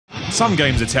Some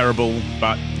games are terrible,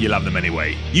 but you love them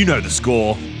anyway. You know the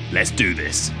score. Let's do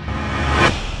this.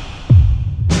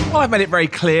 While I've made it very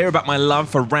clear about my love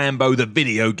for Rambo the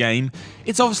video game,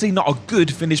 it's obviously not a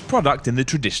good finished product in the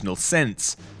traditional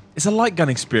sense. It's a light gun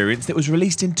experience that was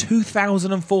released in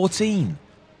 2014,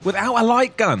 without a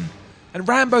light gun, and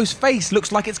Rambo's face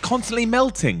looks like it's constantly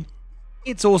melting.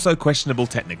 It's also questionable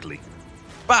technically.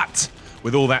 But,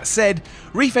 with all that said,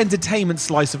 Reef Entertainment's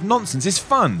slice of nonsense is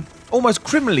fun, almost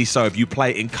criminally so if you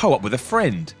play it in co-op with a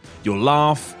friend. You'll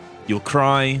laugh, you'll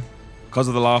cry, because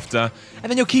of the laughter, and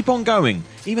then you'll keep on going,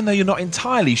 even though you're not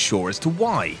entirely sure as to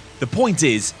why. The point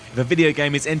is, if a video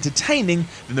game is entertaining,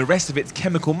 then the rest of its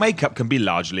chemical makeup can be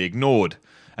largely ignored.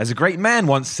 As a great man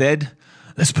once said,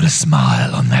 let's put a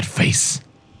smile on that face.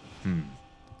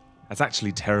 That's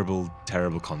actually terrible,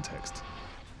 terrible context.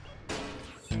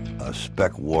 A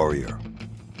spec warrior.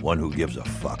 One who gives a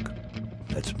fuck.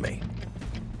 That's me.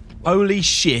 Holy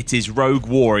shit, is Rogue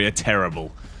Warrior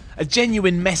terrible. A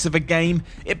genuine mess of a game,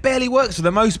 it barely works for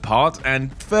the most part,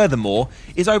 and furthermore,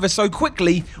 is over so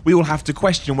quickly we will have to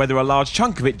question whether a large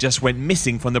chunk of it just went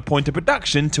missing from the point of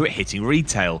production to it hitting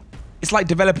retail. It's like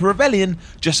Developer Rebellion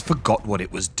just forgot what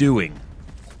it was doing.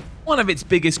 One of its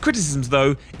biggest criticisms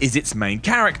though is its main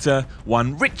character,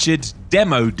 one Richard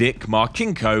Demo Dick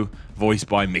Marcinko, voiced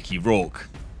by Mickey Rourke.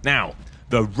 Now,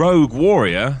 the Rogue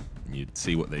Warrior, you'd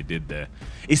see what they did there,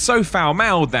 is so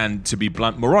foul-mouthed and, to be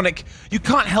blunt, moronic, you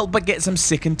can't help but get some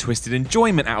sick and twisted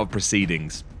enjoyment out of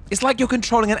proceedings. It's like you're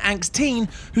controlling an angst teen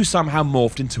who somehow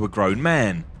morphed into a grown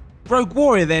man. Rogue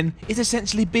Warrior then is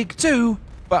essentially Big 2,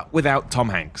 but without Tom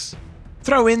Hanks.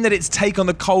 Throw in that its take on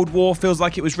the Cold War feels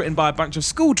like it was written by a bunch of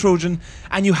school children,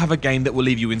 and you have a game that will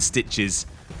leave you in stitches,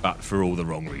 but for all the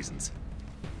wrong reasons.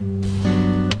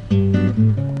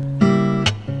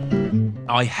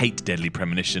 I hate Deadly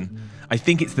Premonition. I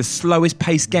think it's the slowest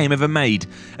paced game ever made,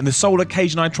 and the sole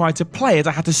occasion I tried to play it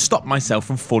I had to stop myself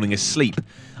from falling asleep.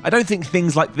 I don't think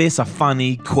things like this are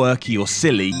funny, quirky or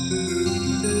silly.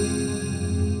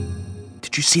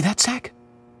 Did you see that, Zach?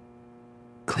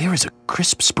 Clear as a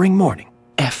crisp spring morning.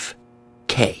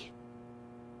 F.K.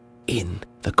 in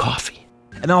the coffee.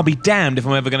 And I'll be damned if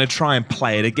I'm ever going to try and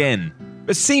play it again.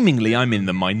 But seemingly I'm in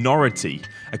the minority.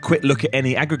 A quick look at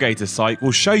any aggregator site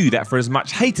will show you that for as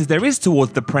much hate as there is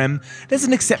towards the Prem, there's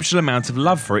an exceptional amount of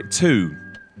love for it too.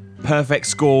 Perfect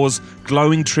scores,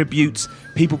 glowing tributes,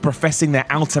 people professing their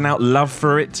out-and-out love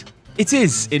for it. It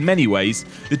is, in many ways,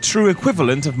 the true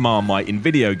equivalent of Marmite in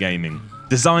video gaming,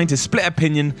 designed to split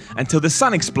opinion until the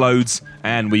sun explodes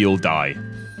and we all die.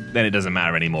 Then it doesn't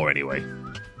matter anymore anyway.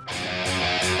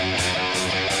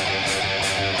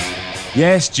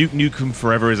 Yes, Duke Nukem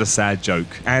Forever is a sad joke,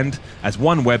 and, as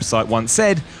one website once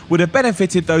said, would have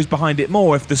benefited those behind it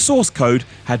more if the source code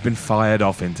had been fired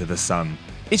off into the sun.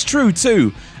 It's true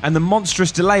too, and the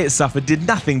monstrous delay it suffered did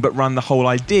nothing but run the whole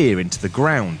idea into the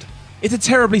ground. It's a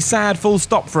terribly sad full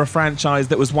stop for a franchise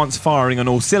that was once firing on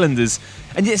all cylinders,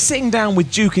 and yet sitting down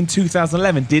with Duke in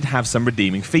 2011 did have some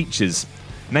redeeming features.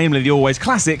 Namely the always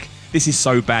classic, this is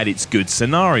so bad it's good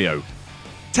scenario.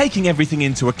 Taking everything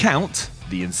into account,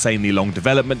 the insanely long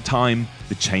development time,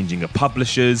 the changing of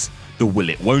publishers, the will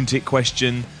it won't it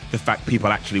question, the fact people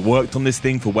actually worked on this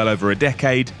thing for well over a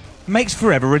decade, makes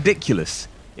Forever ridiculous.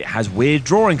 It has weird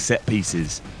drawing set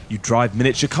pieces, you drive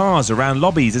miniature cars around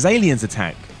lobbies as aliens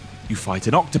attack, you fight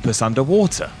an octopus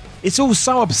underwater. It's all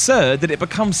so absurd that it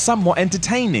becomes somewhat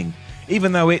entertaining,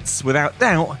 even though it's, without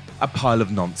doubt, a pile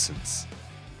of nonsense.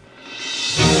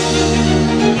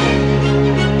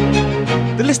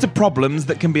 The list of problems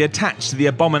that can be attached to the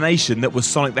abomination that was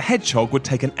Sonic the Hedgehog would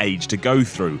take an age to go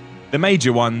through. The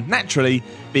major one, naturally,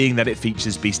 being that it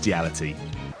features bestiality.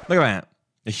 Look at that.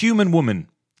 A human woman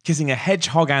kissing a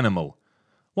hedgehog animal.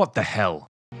 What the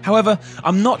hell? However,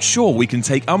 I'm not sure we can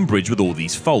take umbrage with all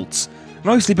these faults,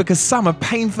 mostly because some are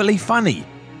painfully funny.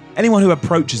 Anyone who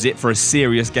approaches it for a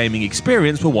serious gaming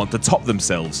experience will want to top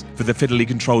themselves, for the fiddly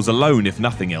controls alone if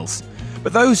nothing else.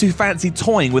 But those who fancy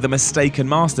toying with a mistaken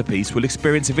masterpiece will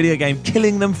experience a video game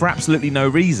killing them for absolutely no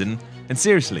reason, and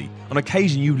seriously, on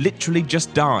occasion you literally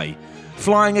just die,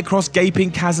 flying across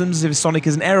gaping chasms as if Sonic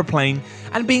is an aeroplane,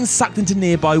 and being sucked into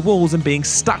nearby walls and being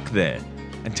stuck there,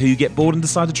 until you get bored and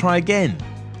decide to try again,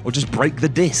 or just break the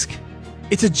disc.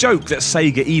 It's a joke that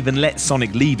Sega even let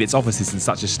Sonic leave its offices in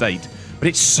such a state, but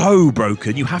it's so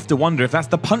broken you have to wonder if that's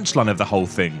the punchline of the whole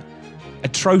thing.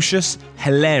 Atrocious,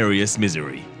 hilarious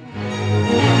misery.